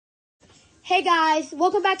Hey guys,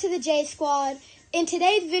 welcome back to the J Squad. In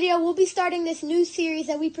today's video, we'll be starting this new series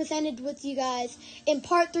that we presented with you guys in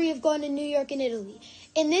part 3 of going to New York and Italy.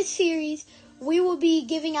 In this series, we will be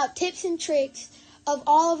giving out tips and tricks of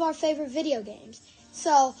all of our favorite video games.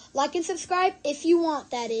 So, like and subscribe if you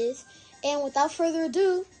want, that is. And without further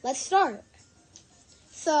ado, let's start.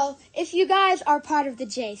 So, if you guys are part of the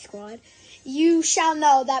J Squad, you shall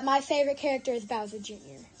know that my favorite character is Bowser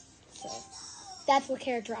Jr. So, that's what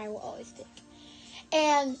character I will always pick.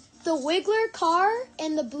 And the Wiggler car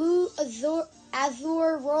and the blue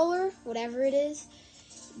Azure roller, whatever it is,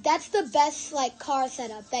 that's the best car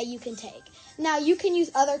setup that you can take. Now, you can use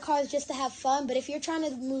other cars just to have fun, but if you're trying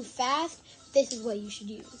to move fast, this is what you should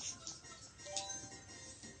use.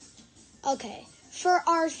 Okay, for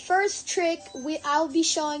our first trick, I'll be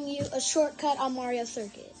showing you a shortcut on Mario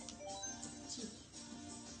Circuit.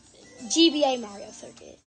 GBA Mario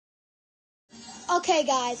Circuit. Okay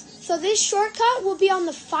guys, so this shortcut will be on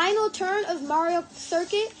the final turn of Mario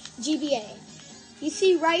Circuit GBA. You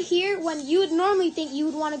see right here, when you would normally think you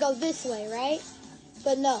would want to go this way, right?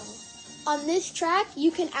 But no. On this track,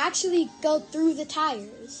 you can actually go through the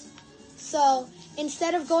tires. So,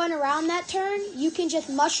 instead of going around that turn, you can just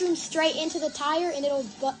mushroom straight into the tire and it'll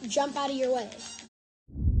jump out of your way.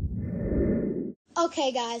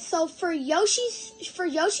 Okay guys, so for Yoshi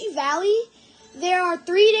Valley, there are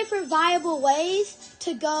 3 different viable ways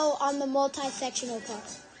to go on the multi-sectional part.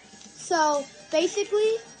 So, basically,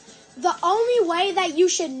 the only way that you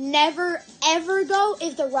should never, ever go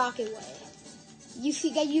is the rocket way. You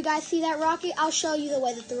guys see that rocket? I'll show you the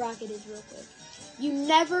way that the rocket is real quick. You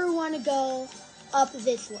never want to go up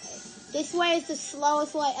this way. This way is the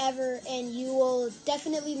slowest way ever, and you will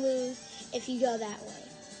definitely lose if you go that way.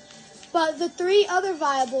 But the 3 other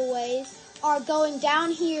viable ways are going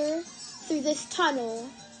down here through this tunnel,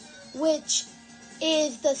 which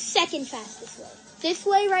is the second fastest way. This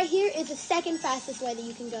way right here is the second fastest way that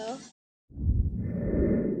you can go.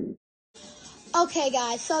 Okay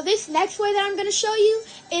guys, so this next way that I'm going to show you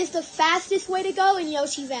is the fastest way to go in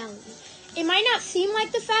Yoshi Valley. It might not seem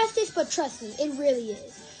like the fastest, but trust me, it really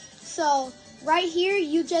is. So right here,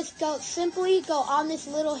 you just simply go on this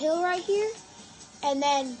little hill right here, and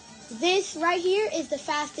then this right here is the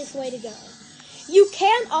fastest way to go. You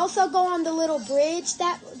can also go on the little bridge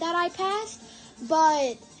that I passed,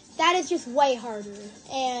 but that is just way harder,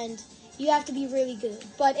 and you have to be really good.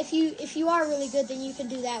 But if you are really good, then you can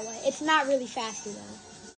do that way. It's not really faster, though.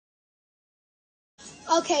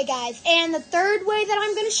 Okay, guys, and the third way that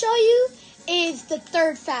I'm going to show you is the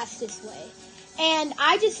third fastest way. And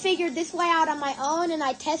I just figured this way out on my own, and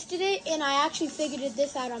I tested it, and I actually figured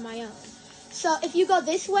this out on my own. So if you go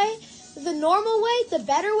this way, the normal way, the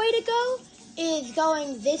better way to go, is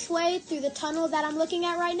going this way through the tunnel that I'm looking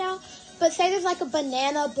at right now. But say there's a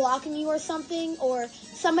banana blocking you or something, or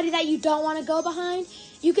somebody that you don't want to go behind,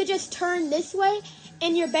 you could just turn this way,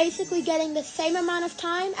 and you're basically getting the same amount of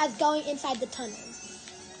time as going inside the tunnel.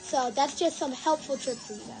 So that's just some helpful trick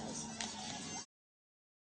for you guys.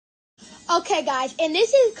 Okay guys, and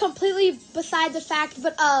this is completely beside the fact,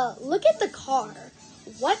 but look at the car.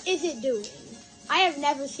 What is it doing? I have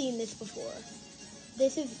never seen this before.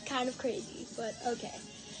 This is kind of crazy, but okay.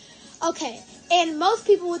 Okay, and most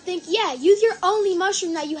people would think, yeah, use your only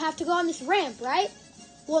mushroom that you have to go on this ramp, right?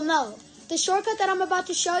 Well, no. The shortcut that I'm about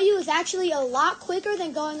to show you is actually a lot quicker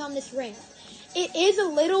than going on this ramp. It is a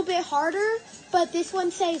little bit harder, but this one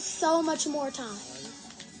saves so much more time.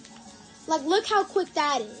 Look how quick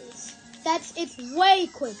that is. It's way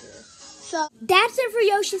quicker. So that's it for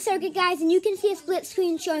Yoshi Circuit, guys, and you can see a split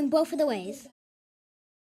screen showing both of the ways.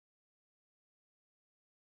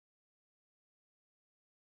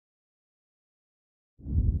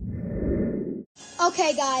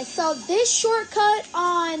 Okay guys, so this shortcut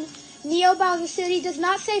on Neo Bowser City does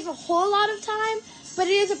not save a whole lot of time, but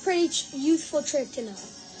it is a pretty useful trick to know.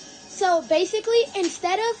 So basically,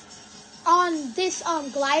 instead of on this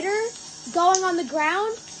glider going on the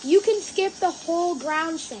ground, you can skip the whole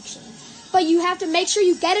ground section. But you have to make sure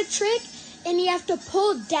you get a trick, and you have to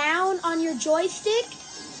pull down on your joystick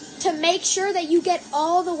to make sure that you get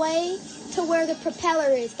all the way to where the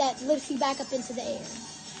propeller is that lifts you back up into the air.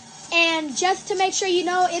 And just to make sure you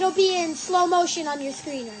know, it'll be in slow motion on your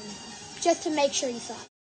screen right now. Just to make sure you saw it.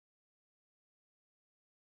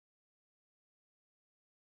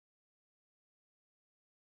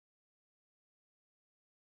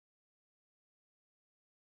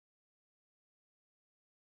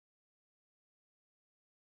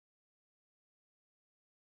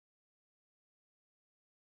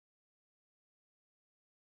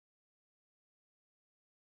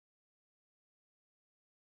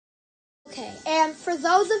 Okay, and for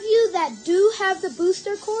those of you that do have the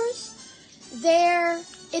booster course, there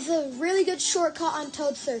is a really good shortcut on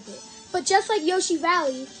Toad Circuit. But just like Yoshi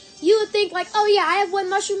Valley, you would think like, oh yeah, I have one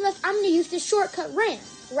mushroom left, I'm going to use this shortcut ramp,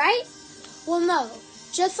 right? Well, no.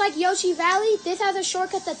 Just like Yoshi Valley, this has a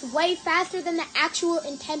shortcut that's way faster than the actual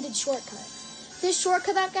intended shortcut. This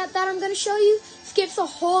shortcut that I'm going to show you skips a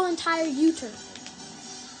whole entire U-turn.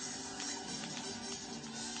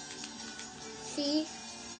 See?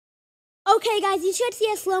 Okay guys, you should see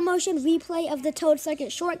a slow motion replay of the Toad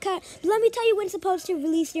Circuit shortcut, but let me tell you when you're supposed to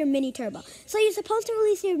release your mini turbo. So you're supposed to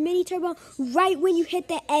release your mini turbo right when you hit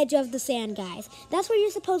the edge of the sand, guys. That's where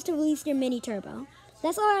you're supposed to release your mini turbo.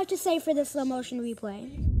 That's all I have to say for the slow motion replay.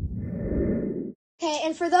 Okay,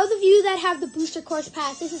 and for those of you that have the Booster Course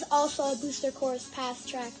Pass, this is also a Booster Course Pass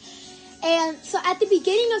track. And so at the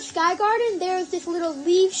beginning of Sky Garden, there's this little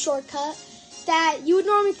leave shortcut that you would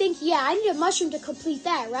normally think, yeah, I need a mushroom to complete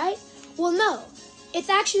that, right? Well, no. It's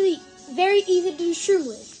actually very easy to do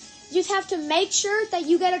shroomless. You just have to make sure that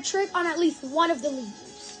you get a trick on at least one of the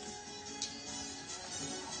leaves.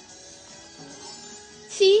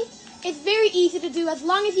 See? It's very easy to do as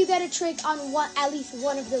long as you get a trick on at least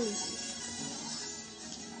one of the leaves.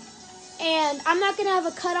 And I'm not going to have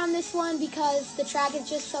a cut on this one because the track is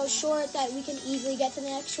just so short that we can easily get to the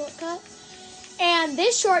next shortcut. And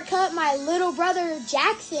this shortcut, my little brother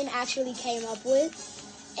Jackson actually came up with.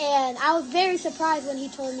 And I was very surprised when he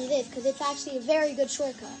told me this because it's actually a very good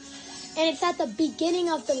shortcut. And it's at the beginning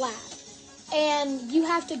of the lap. And you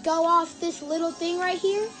have to go off this little thing right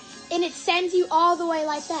here. And it sends you all the way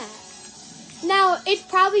like that. Now, it's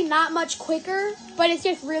probably not much quicker, but it's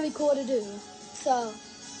just really cool to do. So,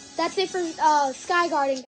 that's it for Sky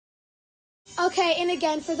Garden. Okay, and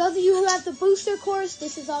again, for those of you who have the Booster Course,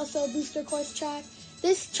 this is also a Booster Course track.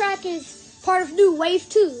 This track is part of new Wave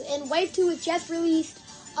 2, and Wave 2 was just released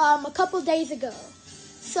a couple days ago.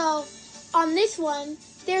 So, on this one,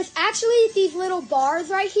 there's actually these little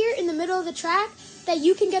bars right here in the middle of the track that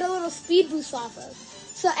you can get a little speed boost off of.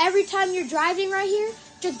 So every time you're driving right here,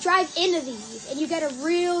 just drive into these, and you get a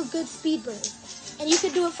real good speed burst. And you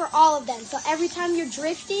can do it for all of them. So every time you're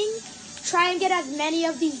drifting, try and get as many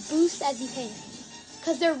of these boosts as you can.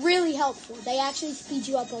 Because they're really helpful. They actually speed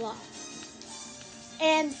you up a lot.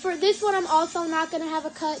 And for this one, I'm also not going to have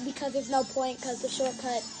a cut because there's no point because the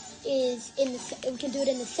shortcut is we can do it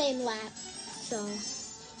in the same lap. So.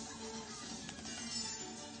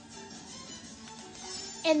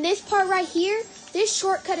 And this part right here, this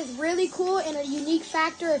shortcut is really cool and a unique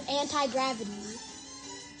factor of anti-gravity.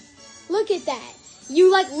 Look at that.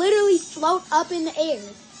 You like literally float up in the air.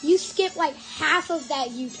 You skip like half of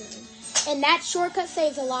that U-turn. And that shortcut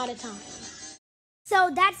saves a lot of time.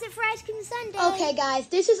 So that's it for Ice Cream Sunday. Okay guys,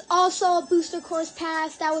 this is also a Booster Course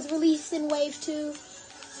Pass that was released in Wave 2.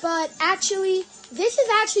 But actually, this is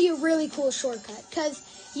actually a really cool shortcut. Because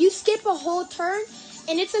you skip a whole turn.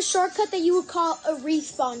 And it's a shortcut that you would call a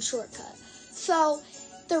respawn shortcut. So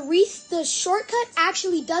the shortcut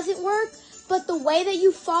actually doesn't work, but the way that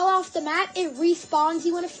you fall off the map, it respawns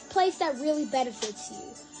you in a place that really benefits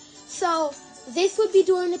you. So this would be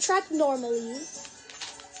doing the track normally.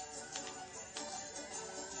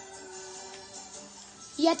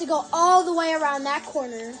 You have to go all the way around that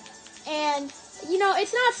corner. And, you know,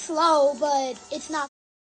 it's not slow, but it's not.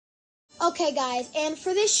 Okay guys, and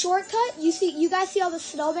for this shortcut, you guys see all the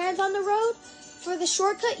snowbands on the road? For the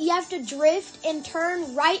shortcut, you have to drift and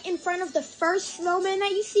turn right in front of the first snowman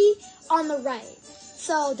that you see on the right.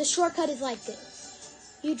 So the shortcut is like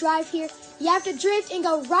this. You drive here, you have to drift and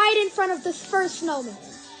go right in front of the first snowman.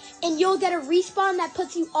 And you'll get a respawn that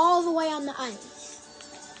puts you all the way on the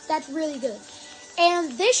ice. That's really good.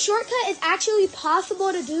 And this shortcut is actually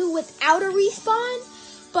possible to do without a respawn,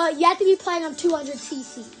 but you have to be playing on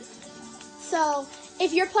 200cc. So,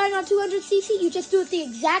 if you're playing on 200cc, you just do it the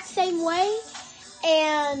exact same way,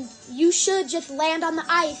 and you should just land on the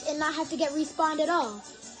ice and not have to get respawned at all.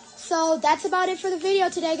 So, that's about it for the video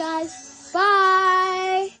today, guys.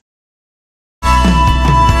 Bye!